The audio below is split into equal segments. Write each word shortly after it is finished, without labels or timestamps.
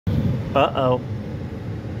Uh-oh.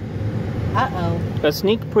 Uh-oh. A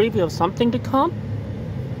sneak preview of something to come?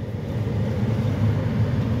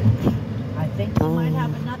 I think you might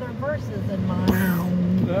have another Versus in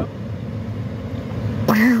mind. Yep.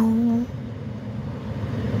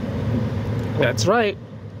 That's right.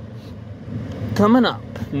 Coming up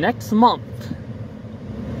next month.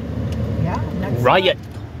 Yeah, next Riot.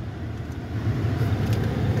 month.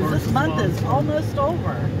 'Cause this month is almost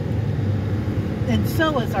over. And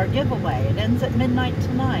so is our giveaway. It ends at midnight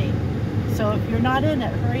tonight. So if you're not in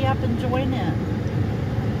it, hurry up and join in.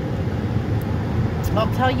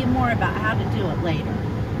 I'll tell you more about how to do it later.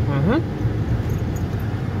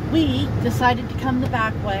 We decided to come the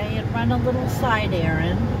back way and run a little side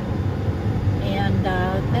errand. And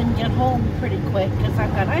then get home pretty quick because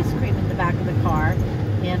I've got ice cream in the back of the car.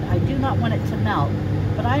 And I do not want it to melt.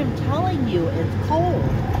 But I am telling you, it's cold.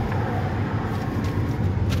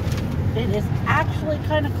 It is actually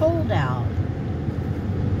kind of cold out.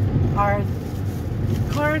 Our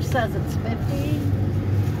car says it's 50,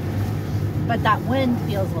 but that wind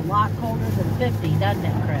feels a lot colder than 50, doesn't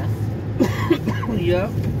it, Chris?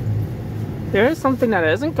 Yep. There is something that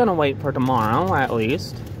isn't going to wait for tomorrow, at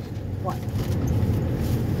least. What?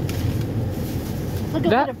 Look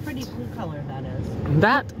at what a pretty blue color that is.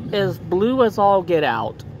 That is blue as all get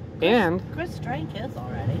out. And Chris drank his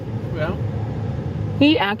already. Well,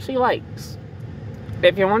 he actually likes.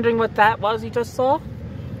 If you're wondering what that was you just saw,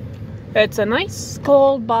 it's a nice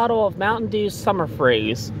cold bottle of Mountain Dew Summer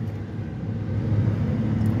Freeze.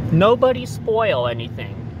 Nobody spoil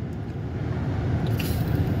anything.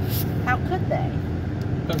 How could they?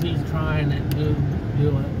 because he's trying to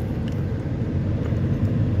do it.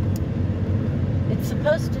 It's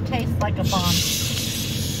supposed to taste like a bomb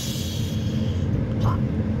pop.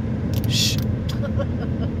 Shh.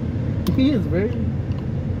 He is very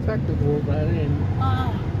technical about it.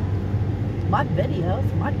 My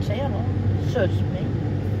videos, my channel, shush me.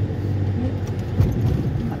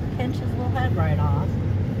 I pinch his little head right off.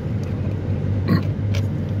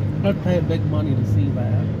 I'd pay big money to see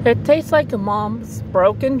that. It tastes like a mom's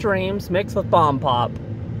broken dreams mixed with bomb pop.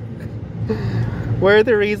 We're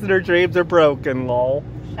the reason her dreams are broken, lol.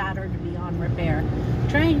 Shattered beyond repair.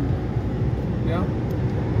 Train. Yeah.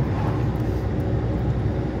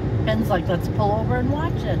 Ben's like, let's pull over and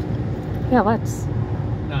watch it. Yeah, let's.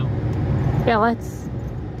 No. Yeah, let's.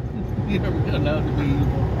 You're never allowed to be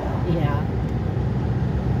evil. Yeah.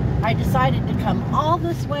 I decided to come all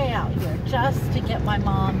this way out here just to get my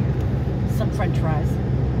mom some french fries.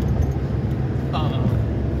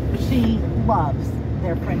 She loves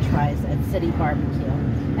their french fries at City Barbecue.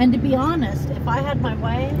 And to be honest, if I had my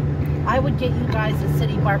way, I would get you guys a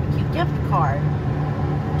City Barbecue gift card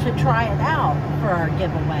to try it out for our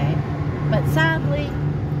giveaway. But sadly,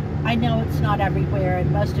 I know it's not everywhere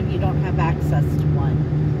and most of you don't have access to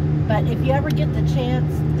one. But if you ever get the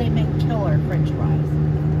chance, they make killer french fries.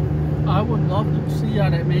 I would love to see how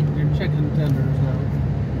they make their chicken tenders though.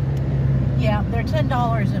 Yeah, they're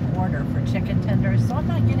 $10 in order for chicken tenders, so I'm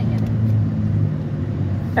not getting it.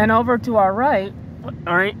 And over to our right,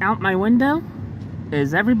 out my window,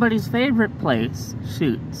 is everybody's favorite place,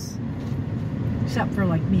 Shoots. Except for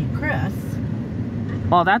like me and Chris.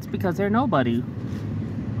 Well, that's because they're nobody.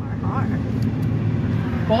 Har.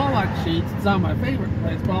 Well, I like Sheets. It's not my favorite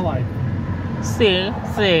place, but I like it. See. Yeah,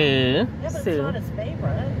 but it's not his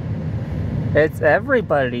favorite. It's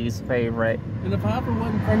everybody's favorite. And if I ever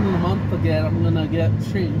win Friend of the Month again, I'm gonna get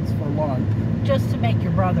Sheets for lunch. Just to make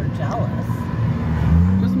your brother jealous.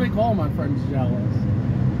 Just to make all my friends jealous.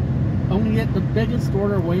 I'm gonna get the biggest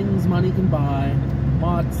order wings money can buy,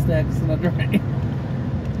 mod sticks, and a drink.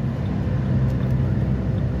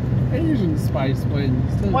 Asian spice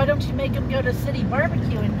wings, too. Why don't you make him go to City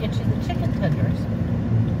Barbecue and get you the chicken tenders?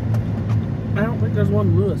 I don't think there's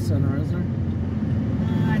one Lewis Center, is there?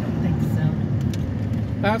 I don't think so.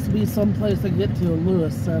 There has to be some place to get to a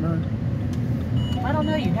Lewis Center. I don't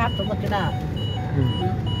know, you'd have to look it up.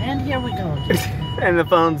 And here we go. And the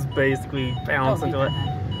phone's basically bounced into it.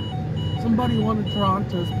 Somebody wanted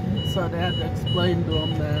Toronto's pizza, they had to explain to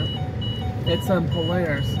them that it's in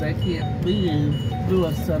Polaris. They can't leave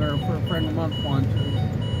Lewis Center for a Friend of the Month lunches.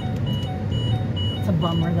 It's a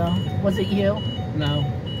bummer though. Was it you? No.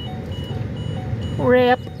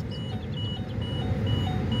 Rip.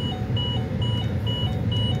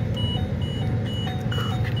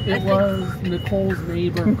 It was Nicole's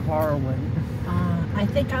neighbor, Carlin. I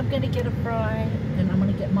think I'm going to get a fry, and I'm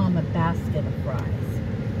going to get Mom a basket of fries.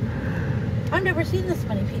 I've never seen this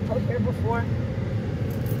many people here before.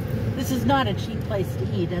 This is not a cheap place to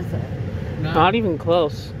eat, is it? No. Not even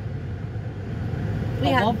close.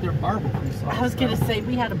 I love their barbecue sauce. I was going to say,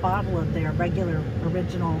 we had a bottle of their regular,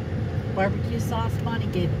 original barbecue sauce. Bonnie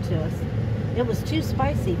gave it to us. It was too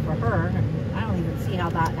spicy for her, and I don't even see how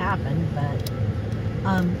that happened, but,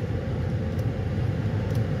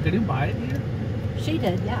 Did you buy it here? she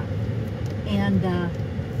did, yeah. And,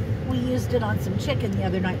 we used it on some chicken the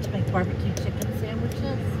other night to make barbecue chicken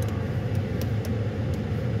sandwiches.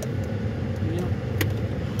 Yeah.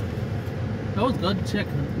 That was good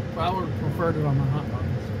chicken. I would have preferred it on the hot dogs.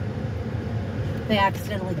 They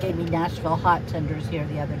accidentally gave me Nashville hot tenders here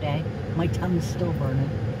the other day. My tongue's still burning.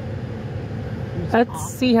 It was Let's awful.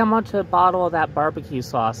 see how much a bottle of that barbecue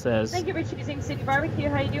sauce is. Thank you for choosing City Barbecue.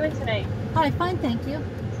 How you doing tonight? Hi, fine, thank you.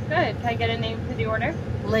 Good. Can I get a name for the order?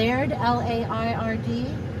 Laird, L-A-I-R-D.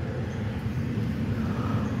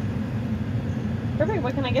 Perfect.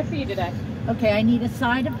 What can I get for you today? Okay, I need a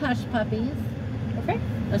side of hush puppies, Okay.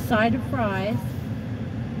 a side of fries,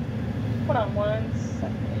 Hold on 1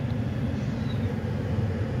 second.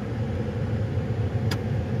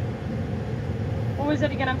 What was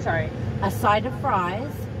it again? I'm sorry. a side of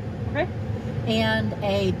fries, Okay. and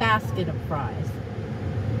a basket of fries.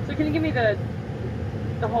 So can you give me the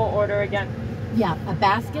whole order again? Yeah, a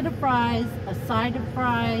basket of fries, a side of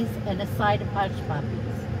fries, and a side of hush puppies.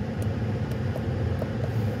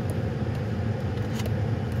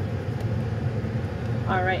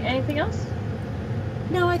 All right. Anything else?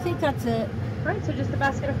 No, I think that's it. All right. So just a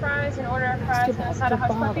basket of fries, an order of fries, and a side of hush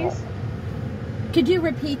puppies. Could you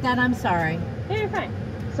repeat that? I'm sorry. Yeah, you're fine.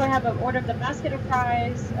 So I have an order of the basket of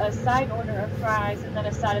fries, a side order of fries, and then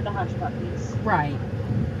a side of the hush puppies. Right.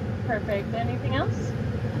 Perfect. Anything else?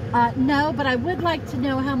 No, but I would like to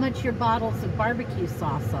know how much your bottles of barbecue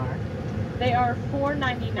sauce are. They are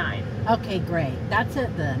 $4.99. Okay, great. That's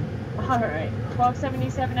it then. All right.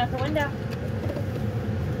 $12.77 at the window.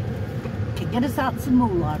 Okay, get us out some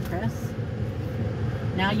moolah, Chris.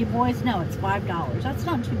 Now you boys know it's $5. That's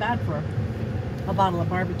not too bad for a bottle of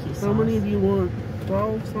barbecue sauce. How many do you want?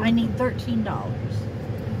 12? Something? I need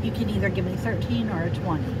 $13. You can either give me 13 or a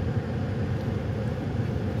 20.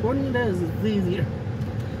 20 days is easier.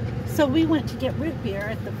 So we went to get root beer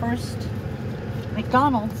at the first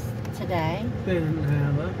McDonald's today. They didn't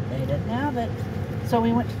have it. They didn't have it. So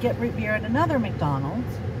we went to get root beer at another McDonald's.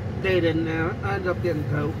 They didn't have it. I ended up getting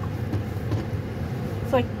Coke.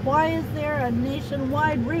 It's like, why is there a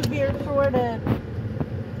nationwide root beer shortage?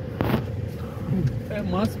 It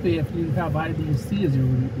must be if you have IBC as your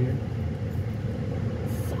root beer.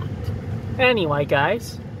 Sucked. Anyway,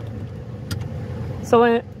 guys.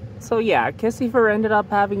 So yeah, Kissy ended up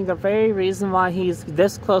having the very reason why he's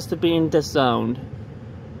this close to being disowned.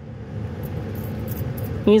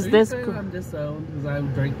 He's Are you this. saying I'm disowned because I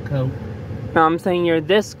drink Coke? No, I'm saying you're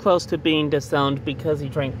this close to being disowned because he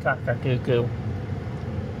drank Kakakuku.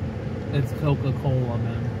 It's Coca-Cola,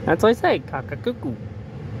 man. That's what I say, Kakakuku.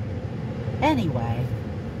 Anyway,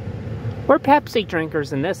 We're Pepsi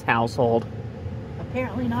drinkers in this household.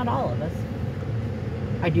 apparently not all of us.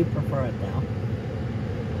 I do prefer it though.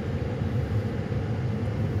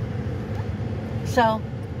 So,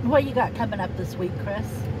 what you got coming up this week, Chris?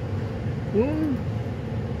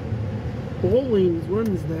 Bowling's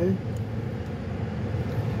Wednesday.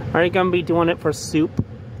 Are you gonna be doing it for soup?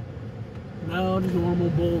 No, just normal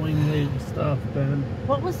bowling league stuff, Ben.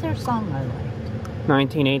 What was their song I liked?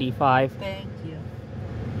 1985. Thank you.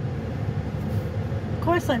 Of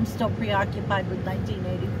course, I'm still preoccupied with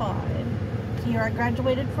 1985. The year I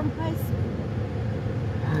graduated from high school.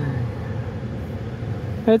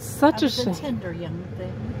 It's such I a was a shame. tender young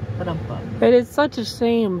thing, but I'm bummed. It is such a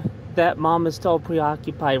shame that Mom is still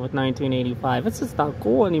preoccupied with 1985. It's just not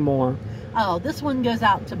cool anymore. Oh, this one goes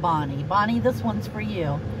out to Bonnie. Bonnie, this one's for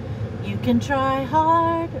you. You can try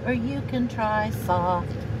hard or you can try soft.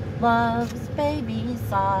 Love's baby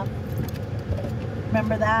soft.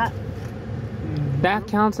 Remember that? That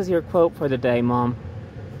counts as your quote for the day, Mom.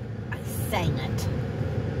 I sang it.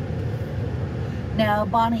 Now,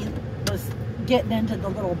 Bonnie was getting into the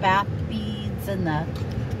little bath beads and the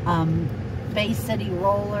Bay City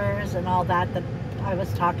rollers and all that that I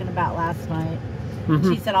was talking about last night.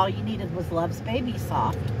 Mhm. She said all you needed was Love's Baby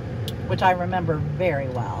Soft, which I remember very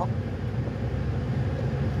well.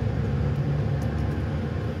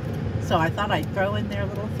 So I thought I'd throw in their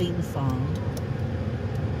little theme song.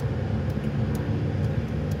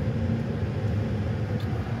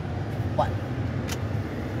 What?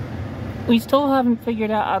 We still haven't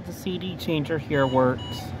figured out how the CD changer here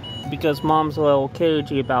works. Because Mom's a little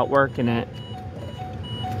cagey about working it.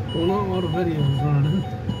 Well, not a lot of videos running.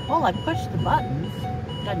 Well, I pushed the buttons.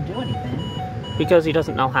 Doesn't do anything. Because he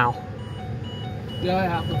doesn't know how. Yeah, I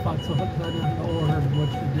have to fuck with it because I didn't order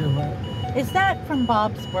what to do it. Is that from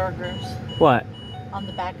Bob's Burgers What? on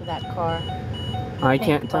the back of that car? I Pink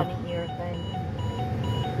can't tell. bunny ear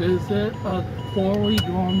thing. Is it a poorly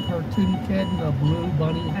drawn cartoon kid in a blue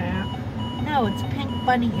bunny hat? No, it's pink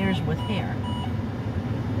bunny ears with hair.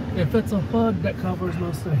 If it's a hood that covers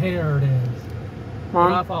most of the hair, it is. But I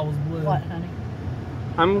Mom, thought it was blue. What, honey?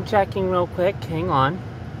 I'm checking real quick. Hang on.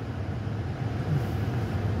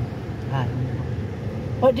 I don't know.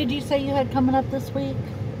 What did you say you had coming up this week?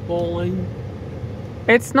 Bowling.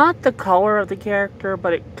 It's not the color of the character,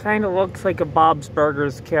 but it kind of looks like a Bob's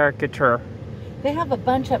Burgers caricature. They have a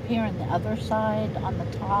bunch up here on the other side, on the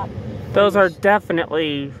top. Those are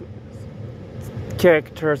definitely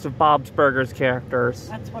caricatures of Bob's Burgers characters.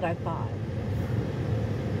 That's what I thought.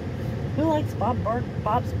 Who likes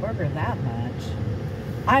Bob's Burger that much?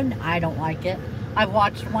 I don't like it. I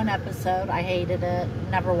watched one episode. I hated it.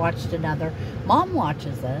 Never watched another. Mom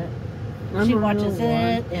watches it. She watches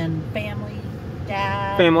it in Family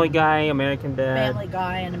Dad. Family Guy, American Dad. Family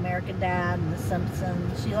Guy and American Dad and The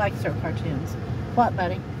Simpsons. She likes her cartoons. What,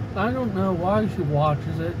 buddy? I don't know why she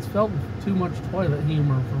watches it. It's felt too much toilet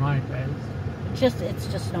humor for my taste. It's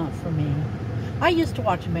just not for me. I used to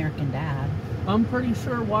watch American Dad. I'm pretty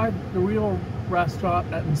sure why the real restaurant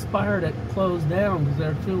that inspired it closed down because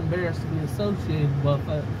they're too embarrassed to be associated with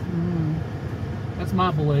it. That's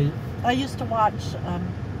my belief. I used to watch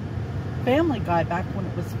Family Guy back when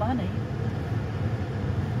it was funny.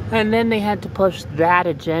 And then they had to push that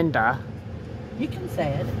agenda. You can say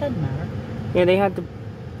it. It doesn't matter. Yeah, they had to.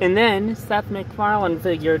 And then Seth MacFarlane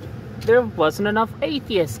figured there wasn't enough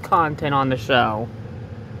atheist content on the show.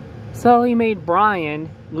 So he made Brian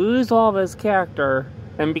lose all of his character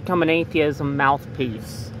and become an atheism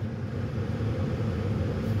mouthpiece.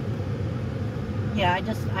 Yeah,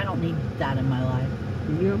 I don't need that in my life.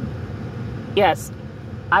 Yep. Yes,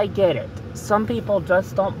 I get it. Some people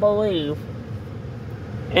just don't believe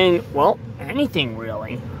in, well, anything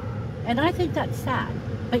really. And I think that's sad.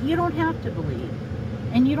 But you don't have to believe.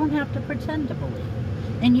 And you don't have to pretend to believe.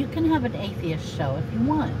 And you can have an atheist show if you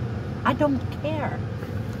want. I don't care.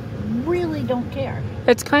 Really don't care.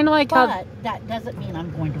 It's kind of like But that doesn't mean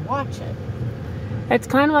I'm going to watch it. It's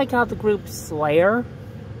kind of like how the group Slayer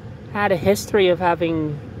had a history of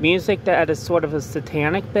having music that had a sort of a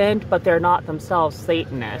satanic bent, but they're not themselves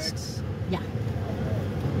Satanists. Yeah.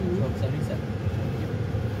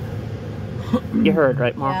 You heard,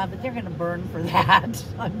 right, Mom? Yeah, but they're going to burn for that.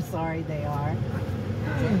 I'm sorry they are.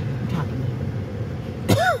 I'm talking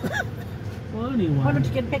to you. Well, anyway. Why don't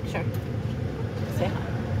you get a picture? Say hi.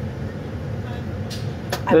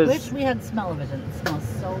 I 'Cause- wish we had smell of it, and it smells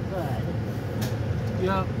so good.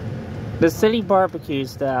 Yep. The city barbecue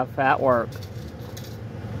staff at work.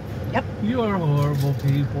 Yep. You are horrible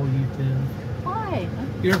people, you two. Why?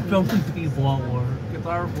 You're filming people at work. It's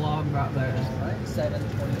our vlog not there. Alright,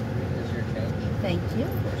 723 is your change. Thank you.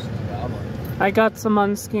 First job. I got some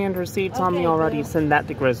unscanned receipts on me Okay, already. good. Send that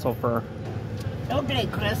to Grizzlefer. Okay,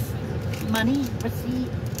 Chris. Money, receipt,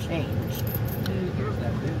 change. Here's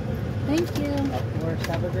that dude. Thank you. Of course,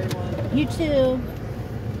 have a great one. You too.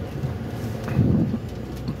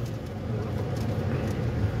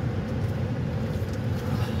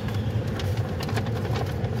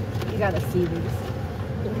 You gotta see these.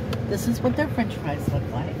 This is what their french fries look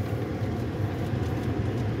like.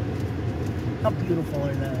 How beautiful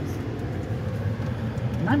are those?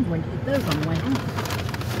 And I'm going to eat those on the way home.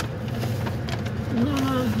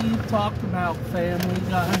 You talked about Family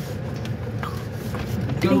Guy.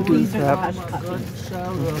 think these are from hush a good puppies.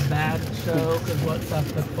 show to a bad show because what's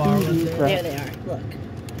Seth MacFarlane did. There they are. Look.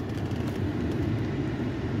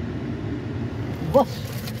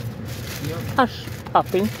 Woof. Hush,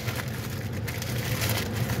 puppy.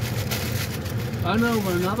 I know of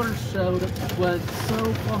another show that went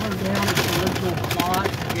so far down its original plot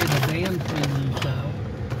in a band TV show.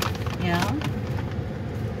 Yeah.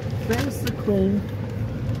 Basically,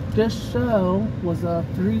 this show was a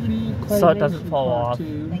 3D claymation So it doesn't fall off.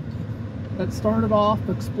 cartoon Thank you. that started off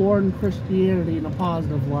exploring Christianity in a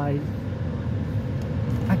positive light.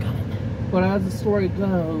 I got it. But as the story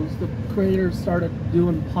goes, the creators started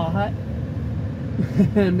doing pot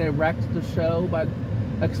and they wrecked the show by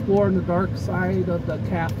exploring the dark side of the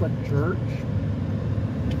Catholic Church.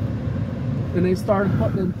 And they started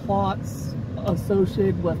putting in plots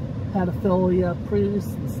associated with pedophilia,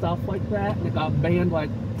 priests, and stuff like that. And it got banned like...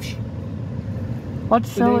 What The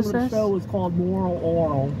show name is of the this? show was called Moral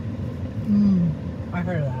Oral. I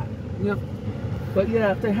heard of that. Yep. But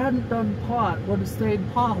yeah, if they hadn't done pot, would have stayed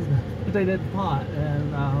positive. But they did pot,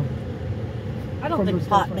 and I don't From think the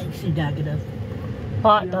pot stuff- makes you negative.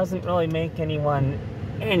 Pot Yeah. doesn't really make anyone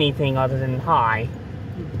anything other than high.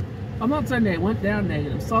 I'm not saying they went down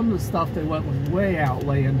negative. Some of the stuff they went was way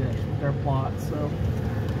outlandish with their plot. So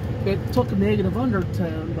it took a negative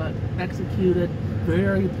undertone, but executed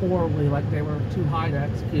very poorly, like they were too high to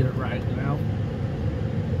execute it right, you know?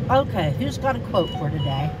 Okay, who's got a quote for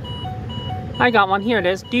today? I got one. Here it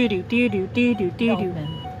is. Doo-doo, doo-doo, doo-doo, doo-doo.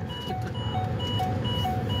 Open.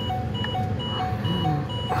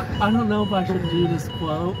 I don't know if I should do this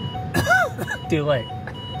quote. Do it.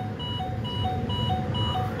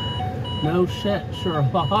 No shit,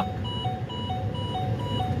 Sherlock.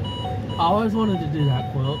 I always wanted to do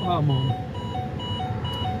that quote. Come on.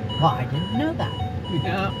 Well, I didn't know that.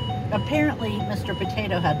 Yeah. Apparently, Mr.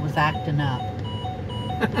 Potato Head was acting up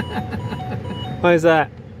Why is that?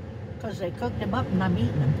 because they cooked him up and I'm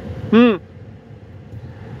eating him.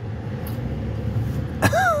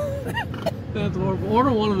 That's horrible.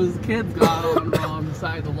 Or one of his kids got on the wrong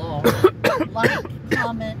side of the law. Like,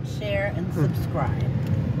 comment, share, and subscribe.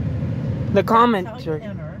 The comment. That's how you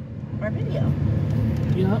enter our video.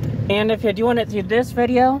 Yep. And if you're doing it through this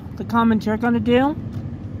video, the comment you're going to do.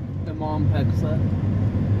 And Mom picks it.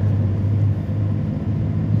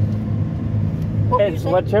 What were you It's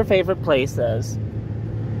saying? what your favorite place is.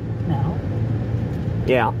 No.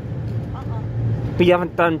 Yeah. Uh-uh. But you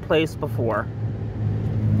haven't done place before.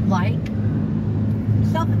 Like,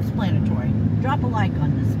 self-explanatory. Drop a like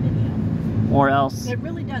on this video. Or else. It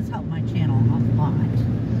really does help my channel a lot.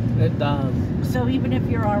 It does. So even if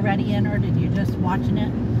you're already entered and you're just watching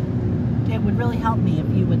it, it would really help me if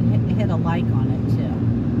you would hit a like on it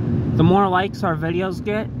too. The more likes our videos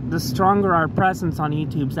get, the stronger our presence on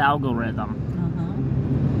YouTube's algorithm.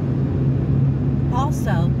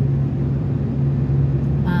 Also,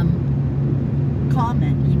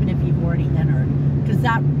 comment even if you've already entered, because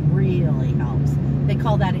that really helps. They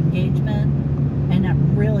call that engagement, and that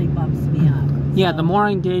really bumps me up. Yeah, So, the more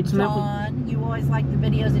engagement. John, you always like the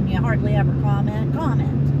videos and you hardly ever comment.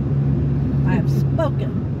 Comment. I have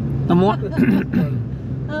spoken. The more.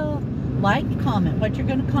 Oh, like, comment. What you're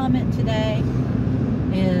going to comment today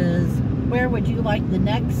is where would you like the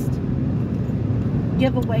next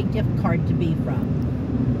giveaway gift card to be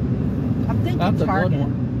from? I'm thinking That's a good Target.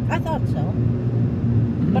 one. I thought so.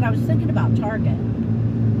 But I was thinking about Target.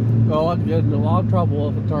 Well, I'd get in a lot of trouble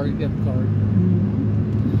with a Target gift card.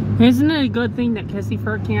 Isn't it a good thing that Kissy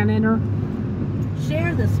Fur can't enter?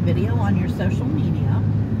 Share this video on your social media.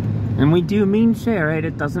 And we do mean share it.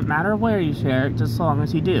 It doesn't matter where you share it, just as long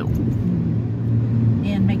as you do.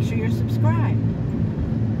 And make sure you're subscribed.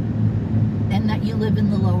 And that you live in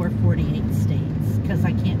the lower 48 states. Because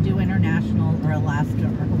I can't do international or Alaska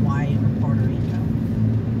or Hawaii or Puerto Rico.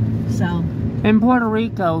 So, In Puerto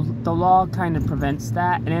Rico, the law kind of prevents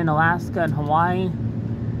that. And in Alaska and Hawaii,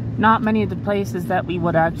 not many of the places that we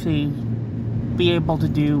would actually be able to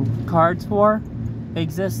do cards for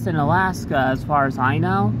exist in Alaska, as far as I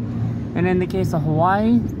know. And in the case of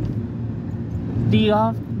Hawaii, the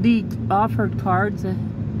offered cards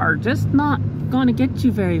are just not going to get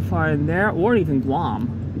you very far in there, or even Guam.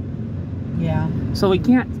 yeah. So we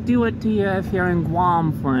can't do it to you if you're in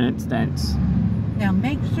Guam, for instance. Now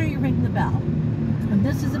make sure you ring the bell. And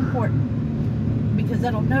this is important. Because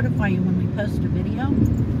that'll notify you when we post a video.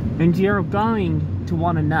 And you're going to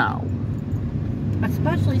want to know.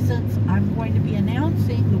 Especially since I'm going to be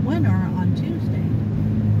announcing the winner on Tuesday.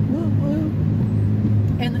 Woo woo.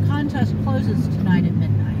 And the contest closes tonight at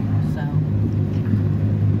midnight. So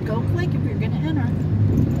go click if you're going to enter.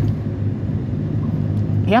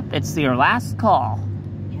 Yep, it's your last call.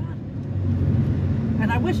 Yeah.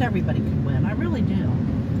 And I wish everybody could win. I really do.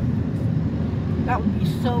 That would be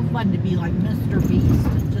so fun to be like Mr. Beast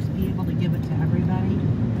and just be able to give it to everybody.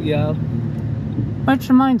 Yeah. Which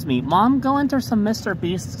reminds me, Mom, go enter some Mr.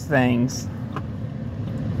 Beast things.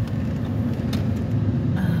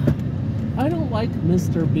 I don't like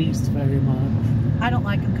Mr. Beast very much. I don't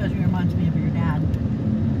like him because he reminds me of your dad.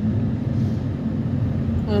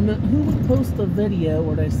 Who would post a video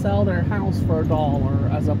where they sell their house for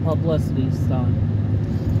 $1 as a publicity stunt?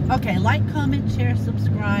 Okay, like, comment, share,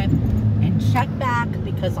 subscribe, and check back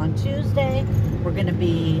because on Tuesday we're going to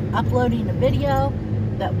be uploading a video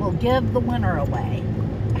that will give the winner away.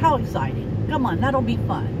 How exciting. Come on, that'll be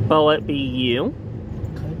fun. Will it be you?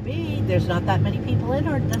 Could be. There's not that many people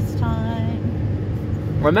entered this time.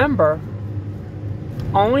 Remember,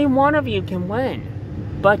 only one of you can win.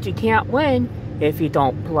 But you can't win if you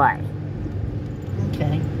don't play.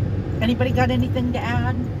 Okay. Anybody got anything to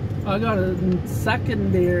add? I got a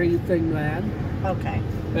secondary thing, man. Okay.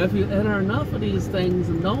 If you enter enough of these things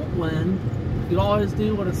and don't win, you always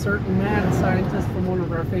do what a certain mad scientist from one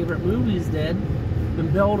of our favorite movies did.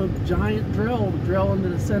 and build a giant drill to drill into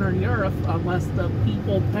the center of the earth unless the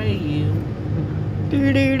people pay you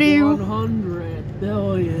 $100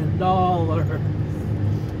 billion.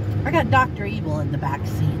 I got Dr. Evil in the back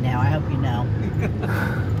seat now, I hope you know.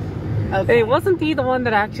 Okay. Hey, wasn't he the one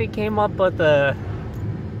that actually came up with the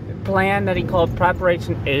plan that he called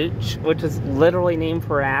Preparation H, which is literally named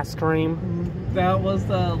for ice cream? That was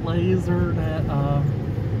the laser that, no,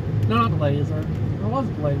 not the laser. It was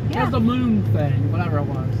the laser. It Yeah. was the moon thing, whatever it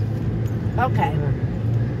was. Okay.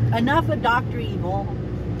 Enough of Dr. Evil,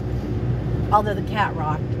 although the cat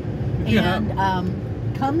rocked. Yeah. And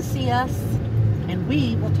come see us, and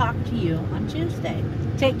we will talk to you on Tuesday.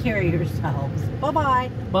 Take care of yourselves. Bye-bye.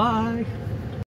 Bye.